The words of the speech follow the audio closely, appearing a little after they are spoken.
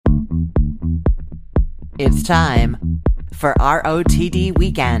It's time for ROTD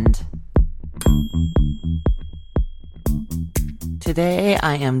Weekend. Today,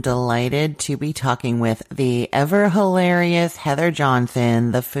 I am delighted to be talking with the ever hilarious Heather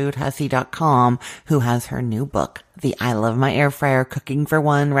Johnson, thefoodhussy.com, who has her new book, the I Love My Air Fryer Cooking for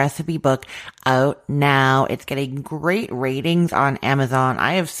One recipe book, out now. It's getting great ratings on Amazon.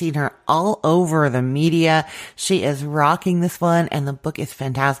 I have seen her all over the media. She is rocking this one, and the book is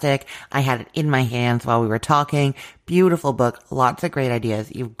fantastic. I had it in my hands while we were talking. Beautiful book, lots of great ideas.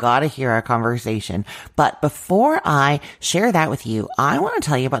 You've got to hear our conversation. But before I share that with you, I want to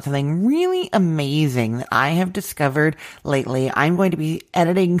tell you about something really amazing that I have discovered lately. I'm going to be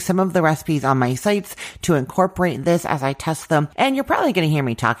editing some of the recipes on my sites to incorporate this as I test them. And you're probably going to hear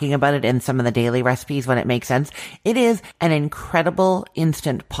me talking about it in some of the daily recipes when it makes sense. It is an incredible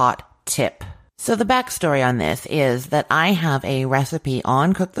Instant Pot tip. So the backstory on this is that I have a recipe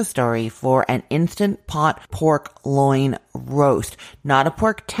on Cook the Story for an Instant Pot pork loin roast, not a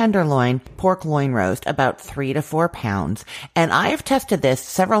pork tenderloin, pork loin roast, about 3 to 4 pounds. And I have tested this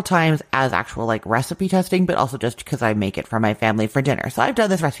several times as actual recipe testing, but also just because I make it for my family for dinner. So I've done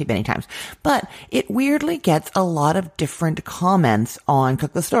this recipe many times, but it weirdly gets a lot of different comments on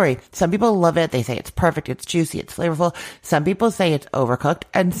Cook the Story. Some people love it. They say it's perfect. It's juicy. It's flavorful. Some people say it's overcooked,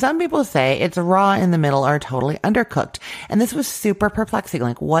 and some people say it's raw in the middle or totally undercooked. And this was super perplexing.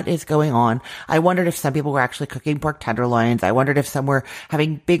 What is going on? I wondered if some people were actually cooking pork tenderloins. I wondered if some were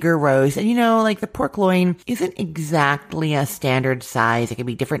having bigger roasts. And the pork loin isn't exactly a standard size. It can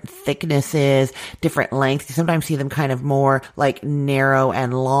be different thicknesses, different lengths. You sometimes see them kind of more narrow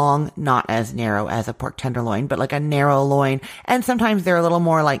and long, not as narrow as a pork tenderloin, but a narrow loin. And sometimes they're a little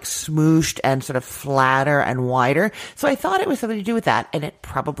more smooshed and sort of flatter and wider. So I thought it was something to do with that, and it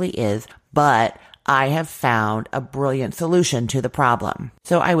probably is. But I have found a brilliant solution to the problem.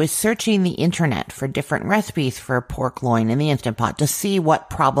 So I was searching the internet for different recipes for pork loin in the Instant Pot to see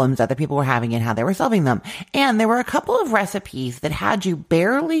what problems other people were having and how they were solving them. And there were a couple of recipes that had you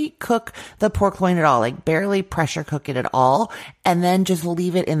barely cook the pork loin at all, barely pressure cook it at all, and then just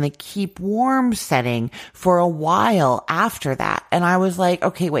leave it in the keep warm setting for a while after that. And I was like,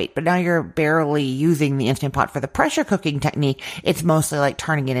 okay, wait, but now you're barely using the Instant Pot for the pressure cooking technique. It's mostly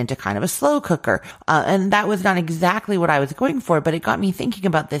turning it into kind of a slow cooker. And that was not exactly what I was going for, but it got me thinking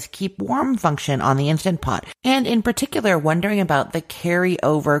about this keep warm function on the Instant Pot. And in particular, wondering about the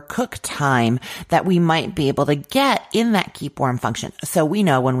carryover cook time that we might be able to get in that keep warm function. So we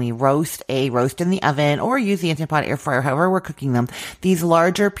know when we roast in the oven or use the Instant Pot air fryer, however we're cooking them, these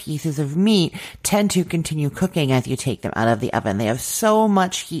larger pieces of meat tend to continue cooking as you take them out of the oven. They have so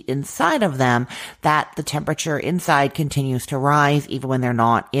much heat inside of them that the temperature inside continues to rise even when they're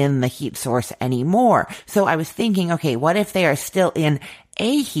not in the heat source anymore. So I was thinking, okay, what if they are still in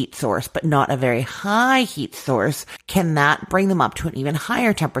a heat source, but not a very high heat source? Can that bring them up to an even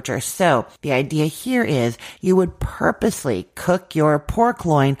higher temperature? So the idea here is you would purposely cook your pork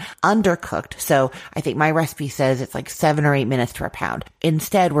loin undercooked. So I think my recipe says it's 7 or 8 minutes per pound.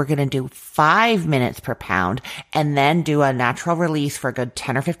 Instead, we're going to do 5 minutes per pound and then do a natural release for a good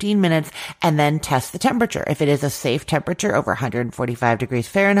 10 or 15 minutes and then test the temperature. If it is a safe temperature over 145 degrees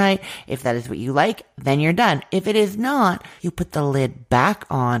Fahrenheit, if that is what you like, then you're done. If it is not, you put the lid back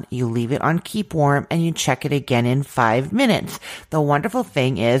on, you leave it on keep warm, and you check it again in 5 minutes. The wonderful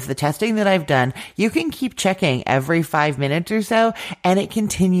thing is the testing that I've done, you can keep checking every 5 minutes or so, and it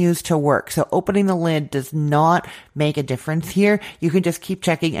continues to work. So opening the lid does not make a difference here. You can just keep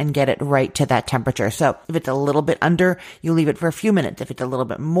checking and get it right to that temperature. So if it's a little bit under, you leave it for a few minutes. If it's a little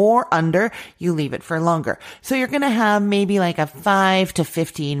bit more under, you leave it for longer. So you're going to have maybe a 5 to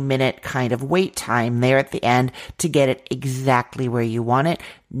 15 minute kind of wait time there at the end to get it exactly where you want it.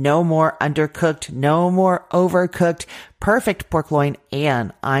 No more undercooked, no more overcooked. Perfect pork loin.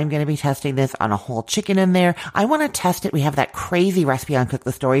 And I'm going to be testing this on a whole chicken in there. I want to test it. We have that crazy recipe on Cook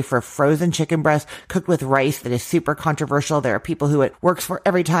the Story for frozen chicken breast cooked with rice that is super controversial. There are people who it works for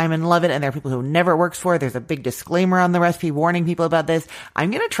every time and love it, and there are people who never works for. There's a big disclaimer on the recipe warning people about this.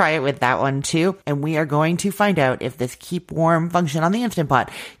 I'm going to try it with that one too, and we are going to find out if this keep warm function on the Instant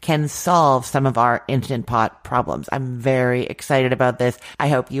Pot can solve some of our Instant Pot problems. I'm very excited about this. I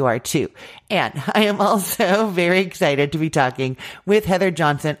hope you are too. And I am also very excited to be talking with Heather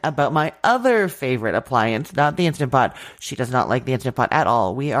Johnson about my other favorite appliance, not the Instant Pot. She does not like the Instant Pot at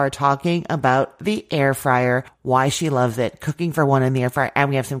all. We are talking about the air fryer, why she loves it, cooking for one in the air fryer, and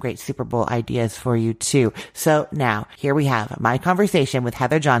we have some great Super Bowl ideas for you too. So now, here we have my conversation with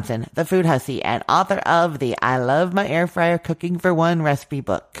Heather Johnson, the food hussy and author of the I Love My Air Fryer Cooking for One recipe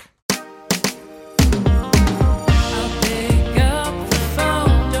book.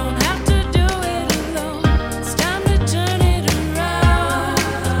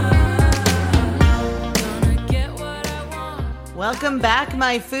 back,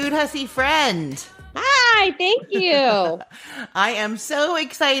 my food hussy friend. Hi, thank you. I am so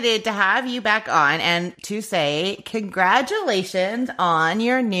excited to have you back on and to say congratulations on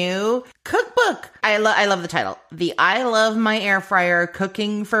your new cookbook. I love the title, the I Love My Air Fryer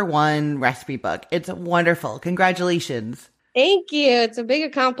Cooking for One recipe book. It's wonderful. Congratulations. Thank you. It's a big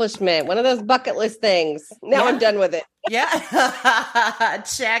accomplishment. One of those bucket list things. Now I'm done with it. Yeah.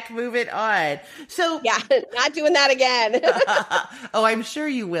 Check, move it on. So yeah, not doing that again. Oh, I'm sure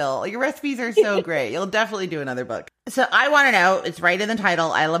you will. Your recipes are so great. You'll definitely do another book. So I want to know, it's right in the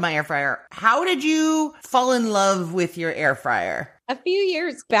title, I Love My Air Fryer. How did you fall in love with your air fryer? A few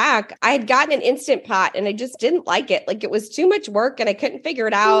years back, I had gotten an Instant Pot and I just didn't like it. Like it was too much work and I couldn't figure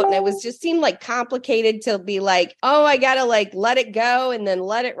it out. And it was just seemed like complicated to be like, oh, I got to like let it go and then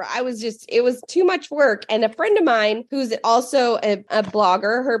let it. It was too much work. And a friend of mine who's also a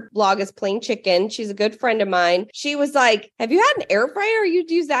blogger, her blog is Plain Chicken. She's a good friend of mine. She was like, have you had an air fryer?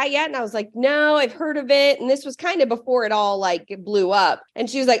 You'd use that yet? And I was like, no, I've heard of it. And this was kind of before it all like it blew up. And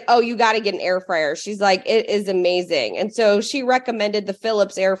she was like, oh, you got to get an air fryer. She's like, it is amazing. And so she recommended the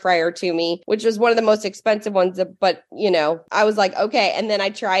Philips air fryer to me, which was one of the most expensive ones. But, I was like, okay. And then I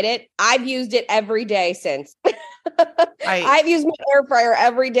tried it. I've used it every day since. I've used my air fryer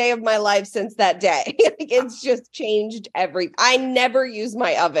every day of my life since that day. It's just changed I never use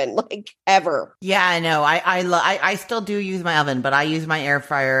my oven, like ever. Yeah, I know. I still do use my oven, but I use my air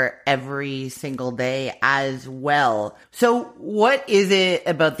fryer every single day as well. So what is it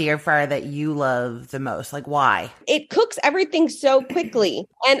about the air fryer that you love the most? Like why? It cooks everything so quickly.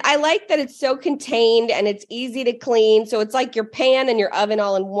 And I like that it's so contained and it's easy to clean. So it's like your pan and your oven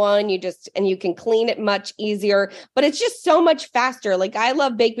all in one. You can clean it much easier, but it's just so much faster. Like I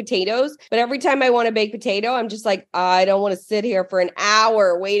love baked potatoes, but every time I want a baked potato, I'm just like, I don't want to sit here for an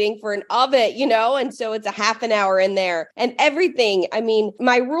hour waiting for an oven, And so it's a half an hour in there and everything. I mean,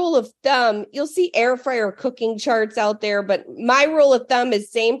 my rule of thumb, you'll see air fryer cooking charts out there, but my rule of thumb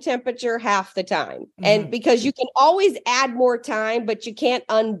is same temperature half the time. Mm-hmm. And because you can always add more time, but you can't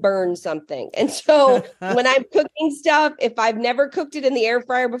unburn something. And so when I'm cooking stuff, if I've never cooked it in the air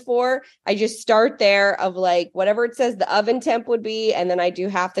fryer before, I just start there of like whatever it says the oven temp would be. And then I do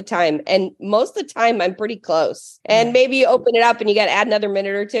half the time. And most of the time I'm pretty close. And maybe you open it up and you got to add another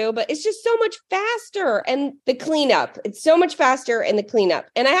minute or two, but it's just so much faster. And the cleanup, it's so much faster in the cleanup.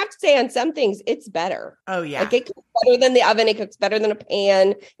 And I have to say on some things, it's better. Oh yeah. Like it cooks better than the oven. It cooks better than a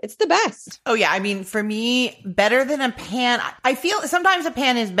pan. It's the best. Oh yeah. I mean, for me, better than a pan. I feel sometimes a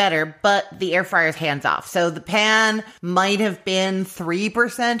pan is better, but the air fryer is hands off. So the pan might have been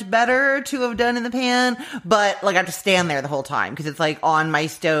 3% better to have done in the pan, but like I have to stand there the whole time because it's like on my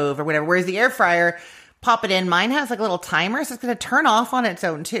stove or whatever. Whereas the air fryer, pop it in. Mine has like a little timer, so it's going to turn off on its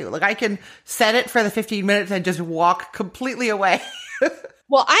own too. Like I can set it for the 15 minutes and just walk completely away.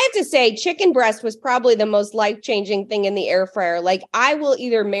 Well, I have to say chicken breast was probably the most life-changing thing in the air fryer. Like I will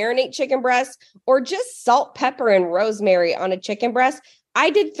either marinate chicken breast or just salt, pepper, and rosemary on a chicken breast. I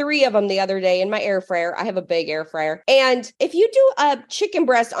did 3 of them the other day in my air fryer. I have a big air fryer. And if you do a chicken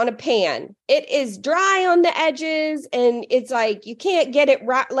breast on a pan, it is dry on the edges and it's like you can't get it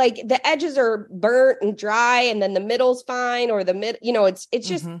right. Like the edges are burnt and dry and then the middle's fine or the mid, it's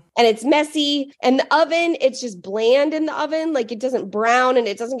just, and it's messy. And the oven, it's just bland in the oven. Like it doesn't brown and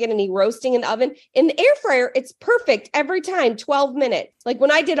it doesn't get any roasting in the oven. In the air fryer, it's perfect every time, 12 minutes. Like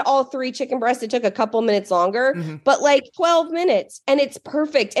when I did all 3 chicken breasts, it took a couple minutes longer, but like 12 minutes and it's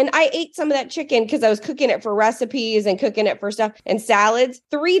perfect. And I ate some of that chicken because I was cooking it for recipes and cooking it for stuff and salads.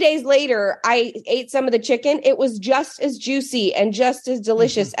 3 days later, I ate some of the chicken. It was just as juicy and just as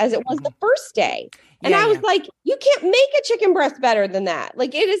delicious as it was the first day. And I was like, you can't make a chicken breast better than that.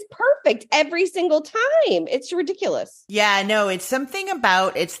 Like it is perfect every single time. It's ridiculous. Yeah, no, it's something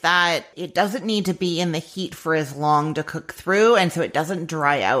about it's that it doesn't need to be in the heat for as long to cook through. And so it doesn't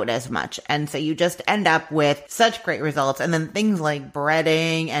dry out as much. And so you just end up with such great results. And then things like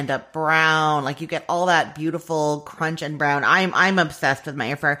breading end up brown. Like you get all that beautiful crunch and brown. I'm obsessed with my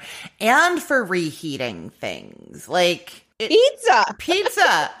air fryer and for reheating things like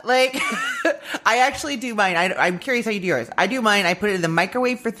pizza. Like I actually do mine. I'm curious how you do yours. I do mine. I put it in the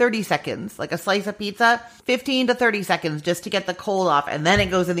microwave for 30 seconds, like a slice of pizza, 15 to 30 seconds just to get the cold off. And then it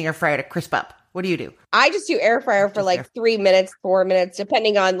goes in the air fryer to crisp up. What do you do? I just do air fryer for like 3 minutes, 4 minutes,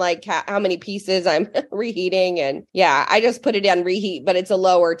 depending on like how many pieces I'm reheating. And yeah, I just put it on reheat, but it's a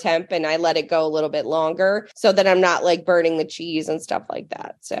lower temp and I let it go a little bit longer so that I'm not like burning the cheese and stuff like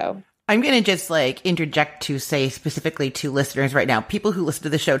that. So I'm going to just like interject to say specifically to listeners right now, people who listen to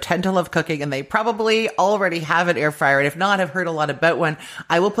the show tend to love cooking and they probably already have an air fryer. And if not, have heard a lot about one.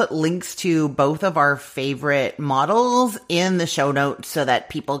 I will put links to both of our favorite models in the show notes so that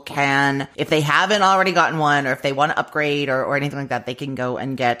people can, if they haven't already gotten one or if they want to upgrade or anything like that, they can go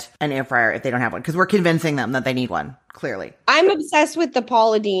and get an air fryer if they don't have one. Because we're convincing them that they need one. Clearly. I'm obsessed with the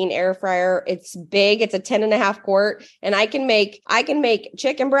Paula Deen air fryer. It's big. It's a 10.5 quart. And I can make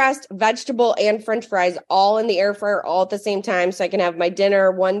chicken breast, vegetable, and French fries all in the air fryer all at the same time. So I can have my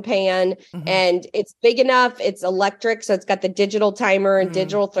dinner, one pan, and it's big enough. It's electric. So it's got the digital timer and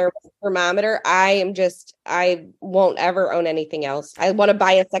digital thermometer. I won't ever own anything else. I want to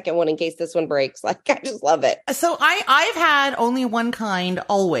buy a second one in case this one breaks. Like, I just love it. So I've had only one kind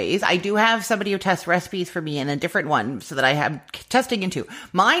always. I do have somebody who tests recipes for me in a different one so that I have testing into.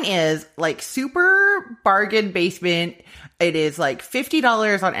 Mine is like super bargain basement. It is like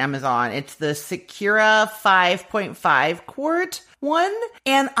 $50 on Amazon. It's the Secura 5.5 quart one.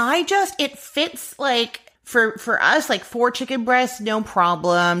 And it fits like, for us, like 4 chicken breasts, no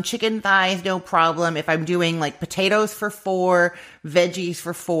problem. Chicken thighs, no problem. If I'm doing like potatoes for 4, veggies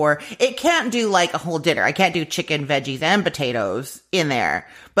for 4, it can't do like a whole dinner. I can't do chicken, veggies, and potatoes in there,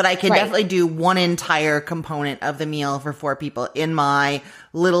 but I can definitely do one entire component of the meal for 4 people in my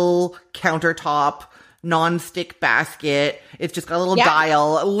little countertop non-stick basket. It's just got a little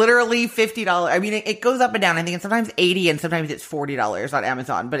dial, literally $50. I mean, it goes up and down. I think it's sometimes $80 and sometimes it's $40 on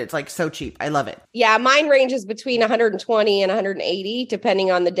Amazon, but it's like so cheap. I love it. Yeah, mine ranges between 120 and 180 depending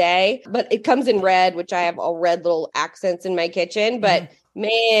on the day, but it comes in red, which I have all red little accents in my kitchen. But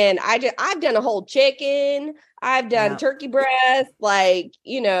man, I've done a whole chicken. I've done turkey breast. Like,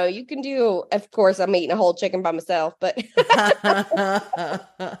 you can do, of course, I'm eating a whole chicken by myself, but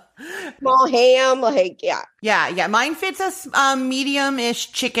small ham, like, yeah. Mine fits a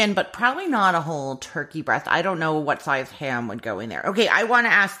medium-ish chicken, but probably not a whole turkey breast. I don't know what size ham would go in there. Okay, I want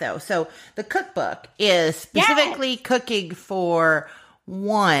to ask though. So the cookbook is specifically cooking for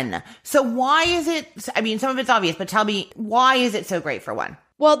one. So why is it, I mean, some of it's obvious, but tell me, why is it so great for one?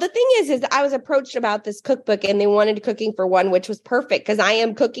 Well, the thing is I was approached about this cookbook and they wanted cooking for one, which was perfect because I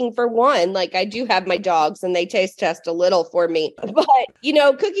am cooking for one. Like, I do have my dogs and they taste test a little for me. But,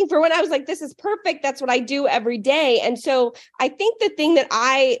 cooking for one, I was like, this is perfect. That's what I do every day. And so I think the thing that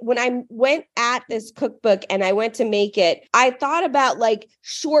when I went at this cookbook and I went to make it, I thought about like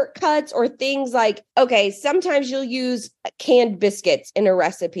shortcuts or things like, okay, sometimes you'll use canned biscuits in a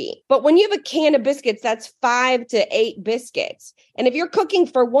recipe. But when you have a can of biscuits, that's 5 to 8 biscuits. And if you're cooking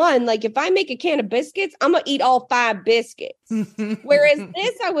for one, like if I make a can of biscuits, I'm going to eat all 5 biscuits. Whereas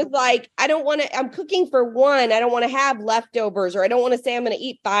this, I was like, I'm cooking for one. I don't want to have leftovers, or I don't want to say I'm going to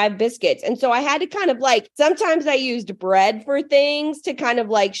eat 5 biscuits. And so I had to kind of like, sometimes I used bread for things to kind of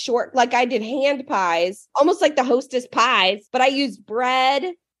like like I did hand pies, almost like the Hostess pies, but I used bread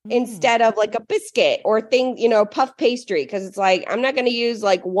instead of like a biscuit or puff pastry. Cause it's like, I'm not going to use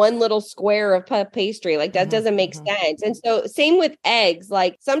like one little square of puff pastry. Like that doesn't make sense. And so same with eggs.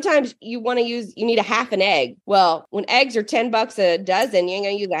 Like sometimes you need a half an egg. Well, when eggs are $10 a dozen, you ain't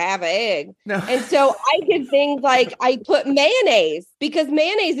going to use a half an egg. No. And so I did things like I put mayonnaise, because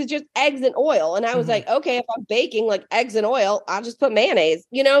mayonnaise is just eggs and oil. And I was like, okay, if I'm baking like eggs and oil, I'll just put mayonnaise,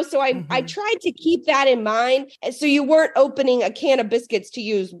 so I tried to keep that in mind. And so you weren't opening a can of biscuits to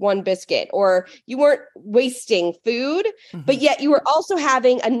use one biscuit, or you weren't wasting food, but yet you were also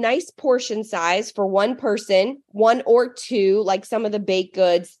having a nice portion size for one person, 1 or 2, like some of the baked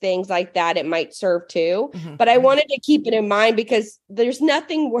goods, things like that, it might serve 2. But I wanted to keep it in mind because there's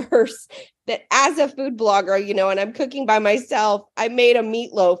nothing worse that as a food blogger, and I'm cooking by myself, I made a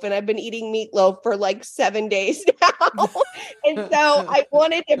meatloaf and I've been eating meatloaf for like 7 days now. And so I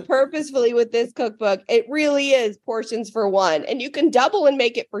wanted to purposefully with this cookbook, it really is portions for one. And you can double and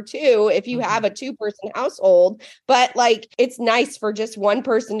make it for 2 if you have a 2-person household. But like, it's nice for just one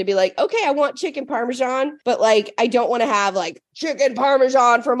person to be like, okay, I want chicken Parmesan, but like, I don't want to have like chicken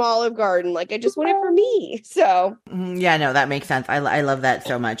Parmesan from Olive Garden. Like, I just want it for me. So yeah, no, that makes sense. I love that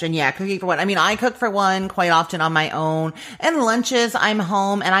so much. And yeah, cooking for one. I mean, I cook for one quite often on my own, and lunches I'm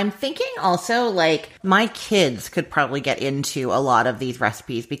home. And I'm thinking also like my kids could probably get into a lot of these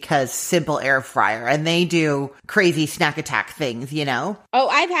recipes because simple air fryer, and they do crazy snack attack things, Oh,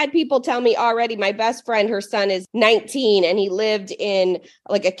 I've had people tell me already. My best friend, her son is 19 and he lived in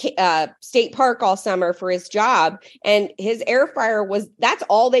like a state park all summer for his job, and his air air fryer that's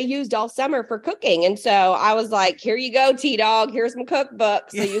all they used all summer for cooking. And so I was like, here you go, T-Dog. Here's some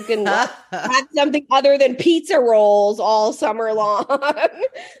cookbooks so you can have something other than pizza rolls all summer long. But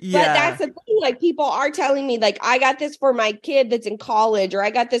that's the thing. Like, people are telling me, like, I got this for my kid that's in college, or I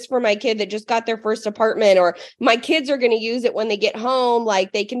got this for my kid that just got their first apartment, or my kids are going to use it when they get home.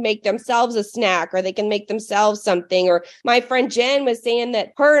 Like, they can make themselves a snack, or they can make themselves something. Or my friend Jen was saying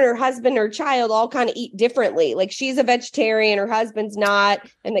that her and her husband or child all kind of eat differently. Like, she's a vegetarian, her husband's not,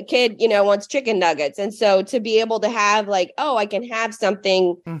 and the kid, wants chicken nuggets. And so to be able to have like, oh, I can have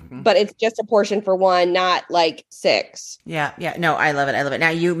something, but it's just a portion for one, not like 6. Yeah. No, I love it. I love it. Now,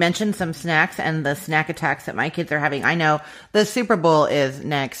 you mentioned some snacks and the snack attacks that my kids are having. I know the Super Bowl is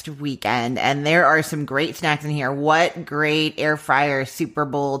next weekend, and there are some great snacks in here. What great air fryer Super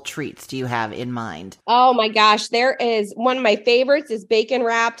Bowl treats do you have in mind? Oh my gosh. There is one of my favorites is bacon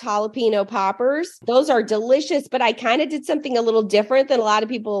wrapped jalapeno poppers. Those are delicious, but I kind of did something a little different than a lot of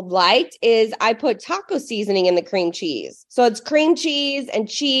people liked is I put taco seasoning in the cream cheese. So it's cream cheese and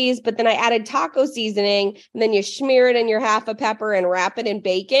cheese, but then I added taco seasoning, and then you smear it in your half a pepper and wrap it in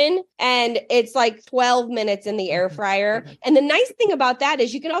bacon. And it's like 12 minutes in the air fryer. And the nice thing about that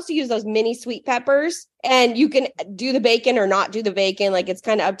is you can also use those mini sweet peppers, and you can do the bacon or not do the bacon. Like, it's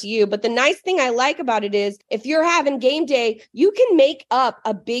kind of up to you. But the nice thing I like about it is if you're having game day, you can make up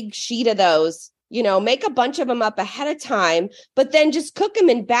a big sheet of those. Make a bunch of them up ahead of time, but then just cook them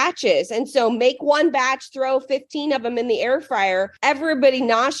in batches. And so make one batch, throw 15 of them in the air fryer. Everybody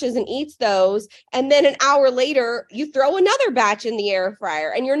noshes and eats those. And then an hour later, you throw another batch in the air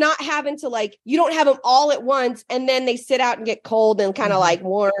fryer, and you're not having to you don't have them all at once. And then they sit out and get cold and kind of like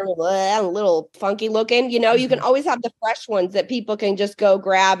warm, a little funky looking. You can always have the fresh ones that people can just go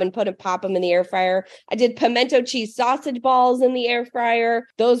grab and pop them in the air fryer. I did pimento cheese sausage balls in the air fryer.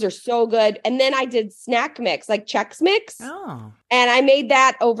 Those are so good. And then I did snack mix, like Chex Mix. Oh. And I made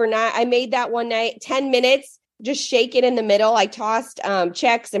that overnight. I made that one night, 10 minutes, just shake it in the middle. I tossed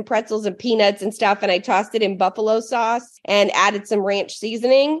Chex and pretzels and peanuts and stuff, and I tossed it in buffalo sauce and added some ranch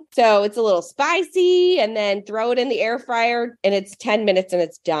seasoning. So it's a little spicy, and then throw it in the air fryer, and it's 10 minutes and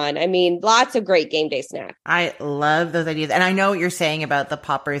it's done. I mean, lots of great game day snacks. I love those ideas. And I know what you're saying about the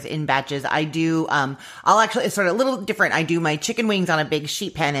poppers in batches. I do, it's sort of a little different. I do my chicken wings on a big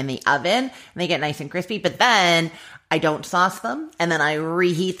sheet pan in the oven, and they get nice and crispy, but then I don't sauce them, and then I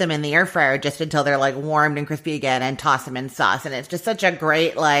reheat them in the air fryer just until they're like warmed and crispy again, and toss them in sauce. And it's just such a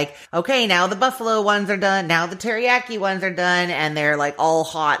great, okay, now the buffalo ones are done, now the teriyaki ones are done, and they're like all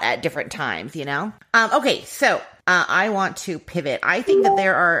hot at different times, Okay, so I want to pivot. I think that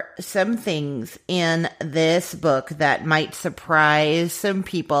there are some things in this book that might surprise some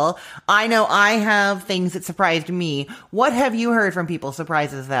people. I know I have things that surprised me. What have you heard from people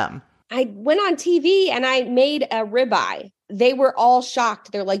surprises them? I went on TV and I made a ribeye. They were all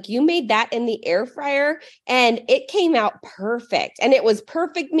shocked. They're like, you made that in the air fryer? And it came out perfect. And it was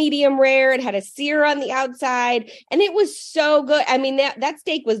perfect medium rare. It had a sear on the outside, and it was so good. I mean, that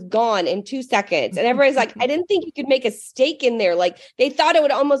steak was gone in 2 seconds. And everybody's like, I didn't think you could make a steak in there. Like, they thought it would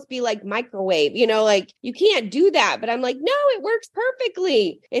almost be like microwave, like you can't do that. But I'm like, no, it works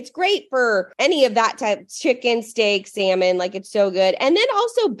perfectly. It's great for any of that type, chicken, steak, salmon. Like, it's so good. And then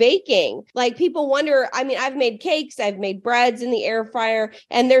also baking. Like, people wonder, I mean, I've made cakes, I've made bread in the air fryer,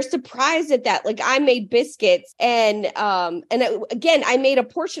 and they're surprised at that. Like, I made biscuits, and again, I made a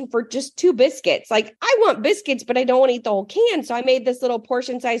portion for just 2 biscuits. Like, I want biscuits, but I don't want to eat the whole can. So I made this little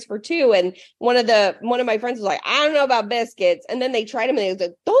portion size for 2. And one of my friends was like, I don't know about biscuits. And then they tried them, and they was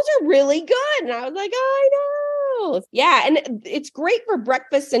like, those are really good. And I was like, oh, I know. Yeah. And it's great for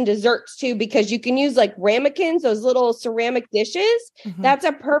breakfast and desserts too, because you can use like ramekins, those little ceramic dishes. Mm-hmm. That's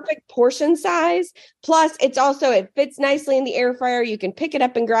a perfect portion size. Plus it fits nicely in the air fryer. You can pick it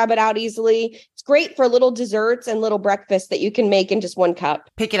up and grab it out easily. It's great for little desserts and little breakfasts that you can make in just 1 cup.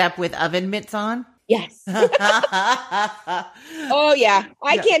 Pick it up with oven mitts on? Yes. Oh, yeah.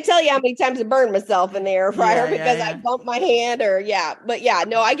 I can't tell you how many times I burned myself in the air fryer because I bumped my hand But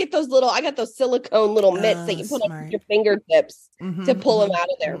no, I got those silicone little mitts that you put on your fingertips to pull them out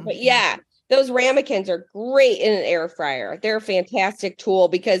of there. But those ramekins are great in an air fryer. They're a fantastic tool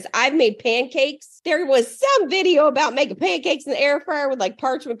because I've made pancakes. There was some video about making pancakes in the air fryer with like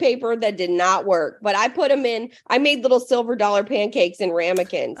parchment paper that did not work, but I put them in. I made little silver dollar pancakes in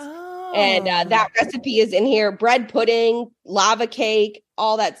ramekins. Oh. And that recipe is in here. Bread pudding, lava cake,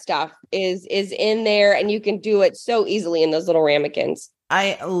 all that stuff is in there. And you can do it so easily in those little ramekins.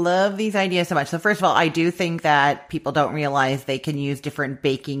 I love these ideas so much. So first of all, I do think that people don't realize they can use different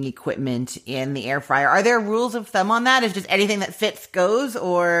baking equipment in the air fryer. Are there rules of thumb on that? Is just anything that fits goes,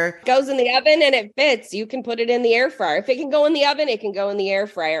 or goes in the oven and it fits, you can put it in the air fryer. If it can go in the oven, it can go in the air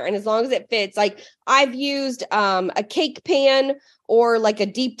fryer. And as long as it fits, like I've used a cake pan or like a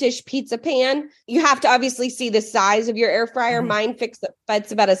deep dish pizza pan. You have to obviously see the size of your air fryer. Mm-hmm. Mine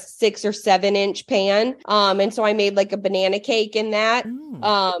fits about a 6 or 7 inch pan. And so I made like a banana cake in that.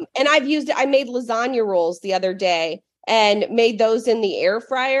 And I made lasagna rolls the other day and made those in the air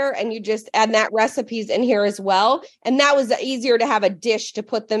fryer. And you just add that recipe's in here as well. And that was easier to have a dish to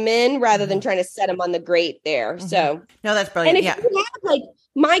put them in rather than trying to set them on the grate there. Mm-hmm. So no, that's brilliant. And if you have like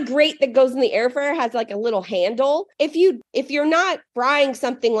my grate that goes in the air fryer has like a little handle. If you're not frying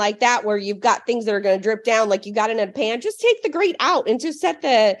something like that where you've got things that are going to drip down, like you got it in a pan, just take the grate out and just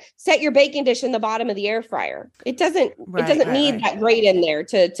set your baking dish in the bottom of the air fryer. It doesn't need that grate in there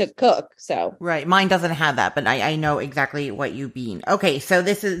to cook. So right, mine doesn't have that, but I know exactly what you mean. Okay, so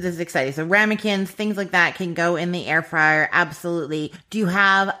this is exciting. So ramekins, things like that can go in the air fryer. Absolutely. Do you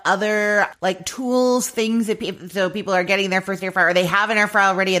have other like tools, things that so people are getting their first air fryer, or they have an air fryer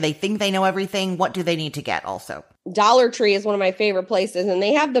already and they think they know everything? What do they need to get also? Dollar Tree is one of my favorite places, and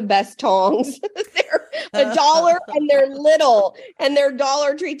they have the best tongs. They're $1 and they're little, and they're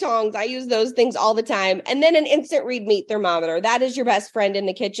Dollar Tree tongs. I use those things all the time. And then an instant read meat thermometer. That is your best friend in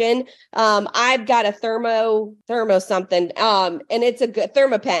the kitchen. I've got a thermo something, and it's a good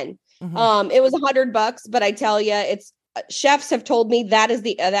Thermapen. Mm-hmm. It was $100, but I tell you, chefs have told me that is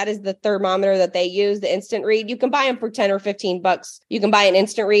the thermometer that they use, the instant read. You can buy them for $10 or $15. You can buy an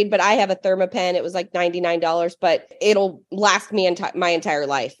instant read, but I have a Thermapen. It was like $99, but it'll last me my entire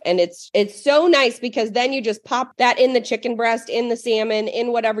life. And it's so nice because then you just pop that in the chicken breast, in the salmon,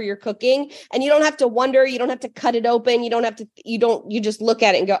 in whatever you're cooking, and you don't have to wonder. You don't have to cut it open. You just look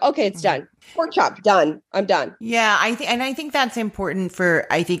at it and go, okay, it's done. Pork chop, done. I'm done. Yeah, I think that's important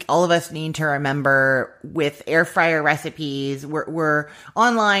I think all of us need to remember with air fryer recipes. We're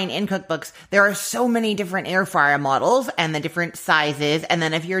online in cookbooks. There are so many different air fryer models and the different sizes. And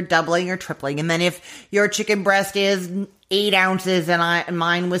then if you're doubling or tripling, and then if your chicken breast is 8 ounces and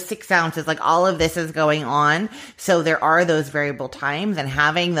mine was 6 ounces, like all of this is going on. So there are those variable times, and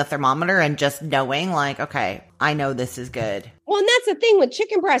having the thermometer and just knowing like, okay, I know this is good. Well, and that's the thing with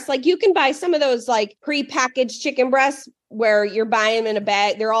chicken breasts. Like you can buy some of those like pre-packaged chicken breasts where you're buying them in a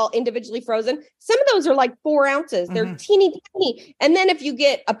bag. They're all individually frozen. Some of those are like 4 ounces. They're teeny tiny. And then if you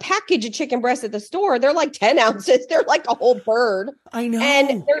get a package of chicken breasts at the store, they're like 10 ounces. They're like a whole bird. I know.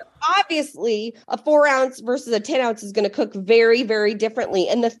 And they're obviously a 4 ounce versus a 10 ounce is going to cook very, very differently.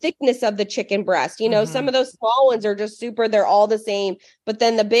 And the thickness of the chicken breast, some of those small ones are just super, they're all the same. But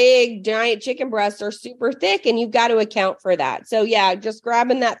then the big giant chicken breasts are super thick, and you've got to account for that. So yeah, just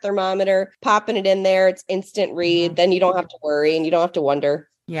grabbing that thermometer, popping it in there, it's instant read. Then you don't have to worry and you don't have to wonder.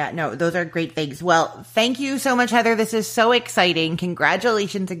 Yeah, no, those are great things. Well, thank you so much, Heather. This is so exciting.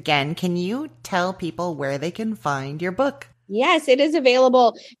 Congratulations again. Can you tell people where they can find your book? Yes, it is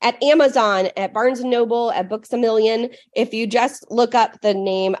available at Amazon, at Barnes & Noble, at Books A Million. If you just look up the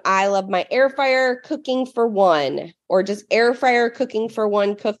name I Love My Air Fryer Cooking for One, or just Air Fryer Cooking for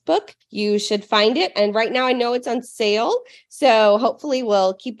One cookbook, you should find it. And right now I know it's on sale. So hopefully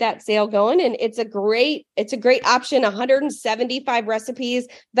we'll keep that sale going. And it's a great option. 175 recipes,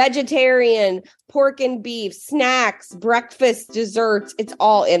 vegetarian, pork and beef, snacks, breakfast, desserts. It's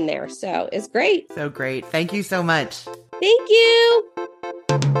all in there. So it's great. So great. Thank you so much. Thank you.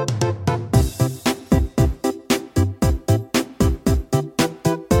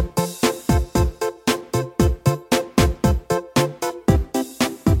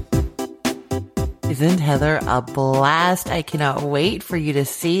 Isn't Heather a blast? I cannot wait for you to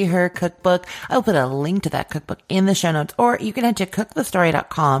see her cookbook. I'll put a link to that cookbook in the show notes, or you can head to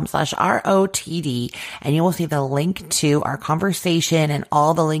cookthestory.com/ROTD and you will see the link to our conversation, and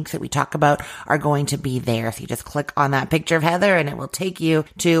all the links that we talk about are going to be there. So you just click on that picture of Heather and it will take you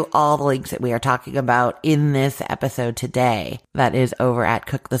to all the links that we are talking about in this episode today. That is over at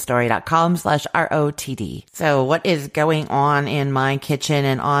cookthestory.com/ROTD. So what is going on in my kitchen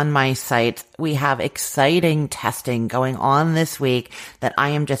and on my site? We have exciting testing going on this week that I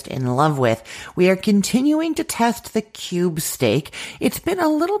am just in love with. We are continuing to test the cube steak. It's been a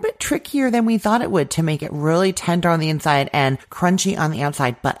little bit trickier than we thought it would to make it really tender on the inside and crunchy on the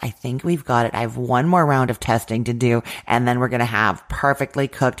outside, but I think we've got it. I have one more round of testing to do, and then we're going to have perfectly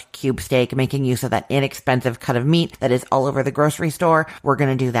cooked cube steak, making use of that inexpensive cut of meat that is all over the grocery store. We're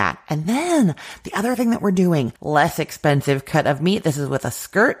going to do that. And then the other thing that we're doing, less expensive cut of meat. This is with a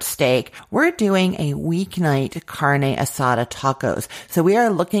skirt steak. We're doing a weeknight carne asada tacos. So we are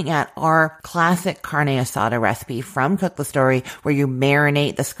looking at our classic carne asada recipe from Cook the Story, where you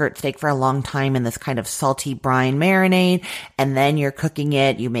marinate the skirt steak for a long time in this kind of salty brine marinade, and then you're cooking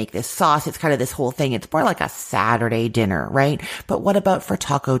it. You make this sauce. It's kind of this whole thing. It's more like a Saturday dinner, right? But what about for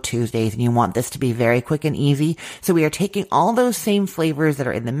Taco Tuesdays, and you want this to be very quick and easy? So we are taking all those same flavors that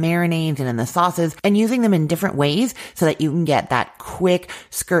are in the marinades and in the sauces and using them in different ways so that you can get that quick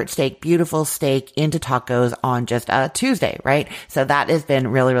skirt steak, beautiful steak into tacos on just a Tuesday, right? So that has been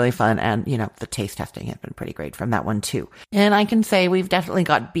really, really fun. And, you know, the taste testing has been pretty great from that one too. And I can say we've definitely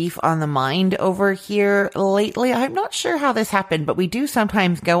got beef on the mind over here lately. I'm not sure how this happened, but we do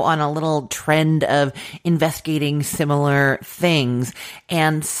sometimes go on a little trend of investigating similar things.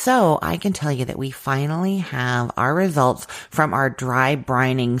 And so I can tell you that we finally have our results from our dry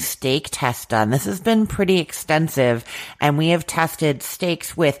brining steak test done. This has been pretty extensive, and we have tested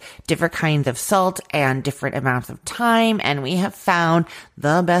steaks with different kinds of salt and different amounts of time, and we have found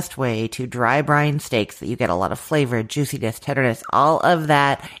the best way to dry brine steaks that you get a lot of flavor, juiciness, tenderness, all of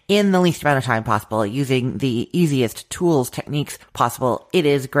that in the least amount of time possible using the easiest tools, techniques possible. It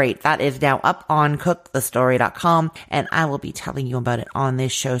is great. That is now up on cookthestory.com, and I will be telling you about it on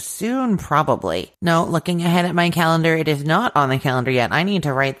this show soon, probably. No, looking ahead at my calendar, it is not on the calendar yet. I need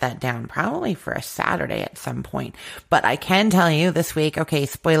to write that down, probably for a Saturday at some point. But I can tell you this week, okay,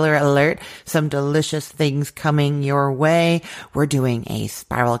 spoiler alert, some delicious things coming your way. We're doing a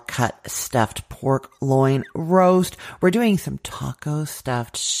spiral cut stuffed pork loin roast. We're doing some taco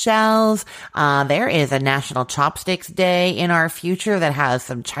stuffed shells. There is a National Chopsticks Day in our future that has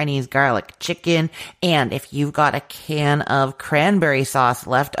some Chinese garlic chicken. And if you've got a can of cranberry sauce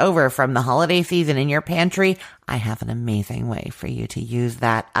left over from the holiday season in your pantry, I have an amazing way for you to use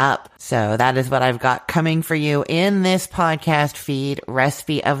that up. So that is what I've got coming for you in this podcast feed,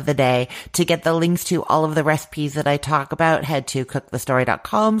 recipe of the day. To get the links to all of the recipes that I talk about, head to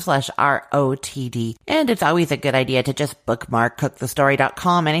cookthestory.com/ROTD. And it's always a good idea to just bookmark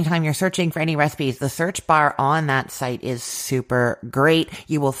cookthestory.com. Anytime you're searching for any recipes, the search bar on that site is super great.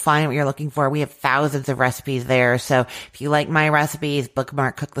 You will find what you're looking for. We have thousands of recipes there. So if you like my recipes,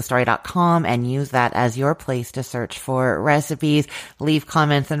 bookmark cookthestory.com and use that as your place to search for recipes. Leave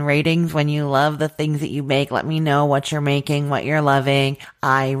comments and ratings when you love the things that you make. Let me know what you're making, what you're loving.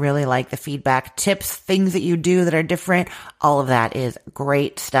 I really like the feedback, tips, things that you do that are different. All of that is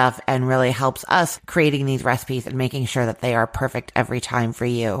great stuff and really helps us creating these recipes and making sure that they are perfect every time for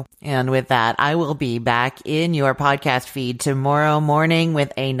you. And with that, I will be back in your podcast feed tomorrow morning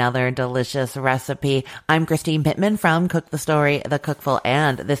with another delicious recipe. I'm Christine Pittman from Cook the Story, The Cookful,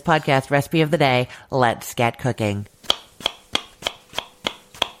 and this podcast recipe of the day. Let's get cooking.